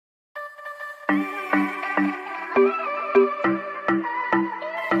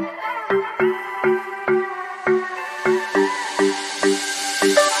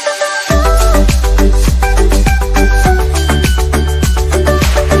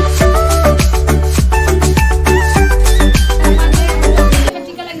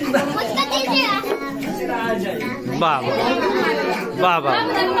बाबा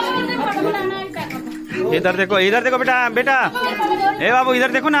इधर देखो बेटा बेटा, ए बाबू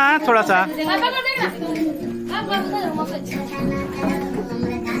इधर देखो ना थोड़ा सा।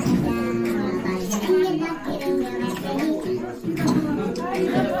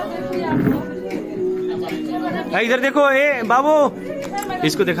 इधर देखो, ए बाबू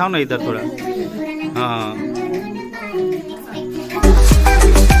इसको दिखाओ ना इधर थोड़ा। हाँ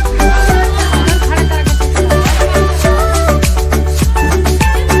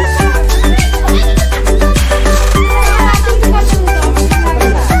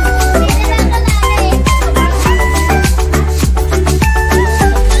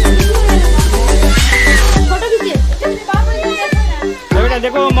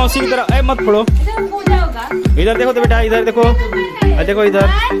देखो मौसी की तरह, ए मत फोड़ो। इधर देखो तो बेटा, इधर देखो, देखो इधर।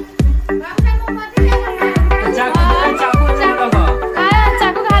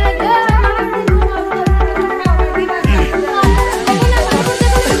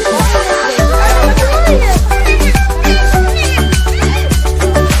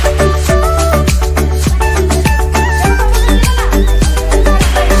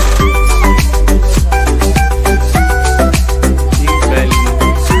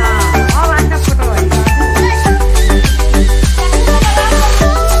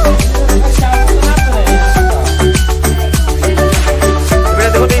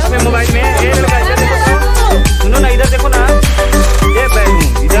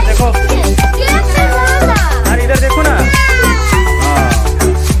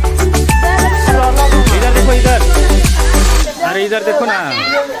 इधर देखो ना,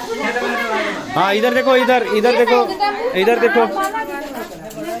 हाँ इधर देखो, इधर इधर देखो, इधर देखो।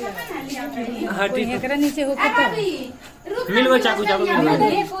 नीचे मिल गो चाकू चाकू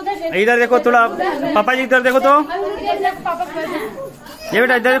इधर देखो थोड़ा, पापा जी इधर देखो तो, ये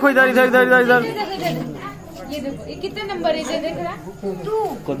बेटा इधर देखो, इधर इधर इधर इधर इधर। ये देखो, ये कितने नंबर है, देख रहा?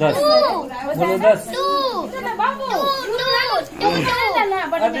 10 बोलो 10।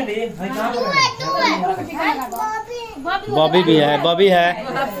 बॉबी भी है, बॉबी है।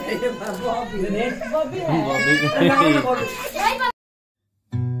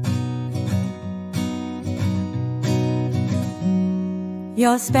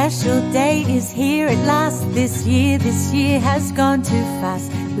 Your special day is here at last. This year has gone too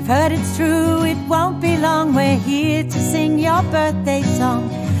fast. We've heard it's true, it won't be long. We're here to sing your birthday song.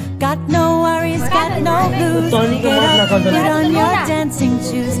 Got no worries, got no blues. Get up, put on your dancing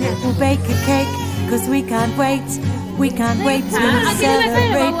shoes. We'll bake a cake, 'cause we can't wait. We can't wait to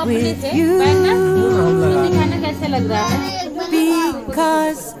celebrate with you.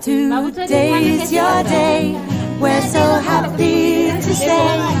 Because today is your day. We're so happy to say,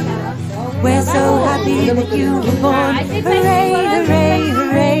 we're so happy that you were born. Hooray, hooray,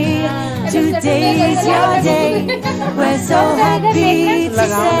 hooray. Today is your day. We're so happy to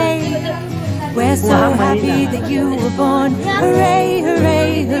say, we're so happy that you were born. Hooray,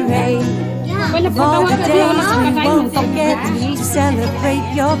 hooray, hooray. All the days we won't forget to celebrate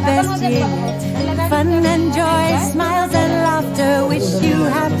your best year yet. Fun and joy, smiles and laughter. Wish you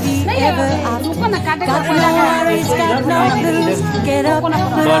happy ever after. Got no worries, got no blues. Get up,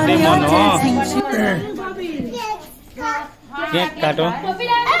 put on your dancing shoes. Cake काटो,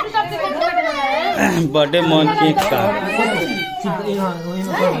 birthday मन cake काट।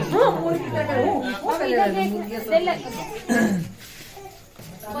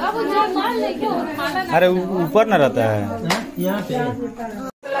 अरे ऊपर ना रहता है।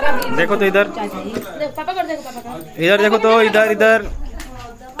 देखो तो इधर, इधर देखो तो, इधर इधर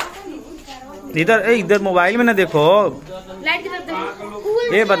इधर, इधर मोबाइल में ना देखो,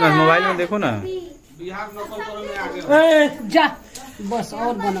 ये बदमाश मोबाइल में देखो ना। जा बस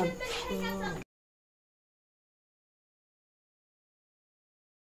और बना।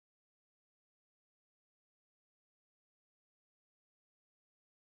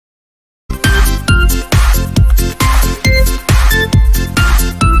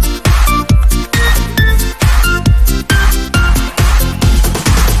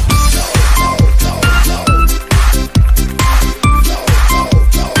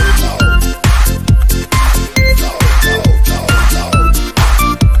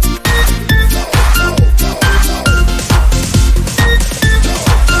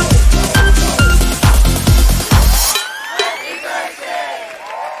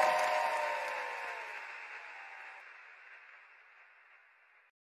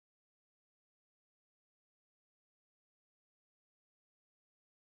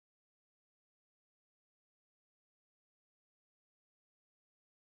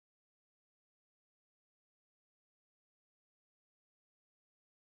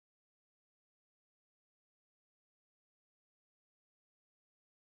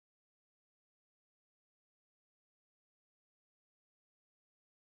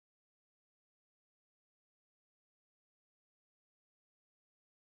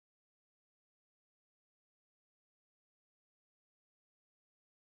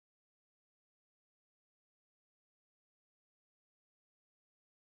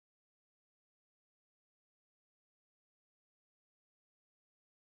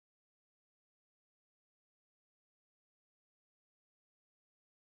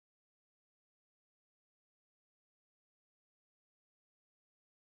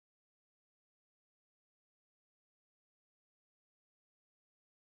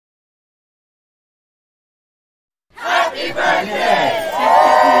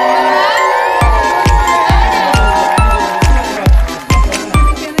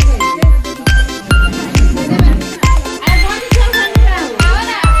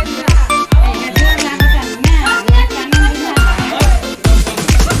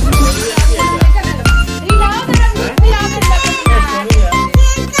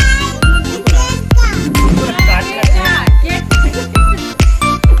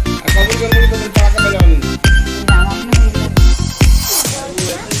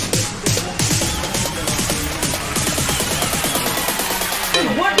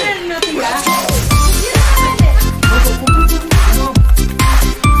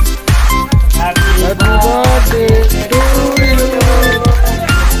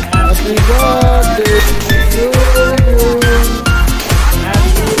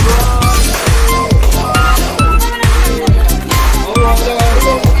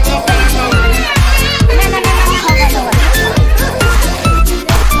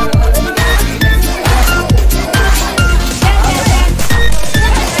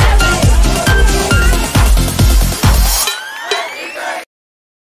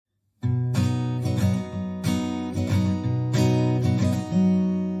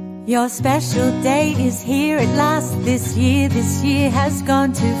 Your special day is here at last. This year has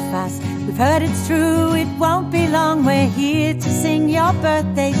gone too fast. We've heard it's true, it won't be long. We're here to sing your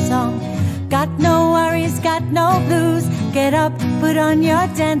birthday song. Got no worries, got no blues. Get up, put on your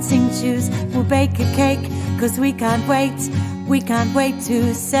dancing shoes. We'll bake a cake, 'cause we can't wait. We can't wait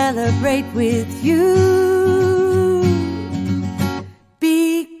to celebrate with you.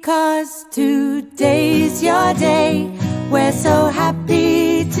 Because today's your day. We're so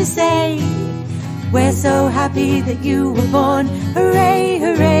happy to say, we're so happy that you were born. Hooray,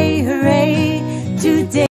 hooray.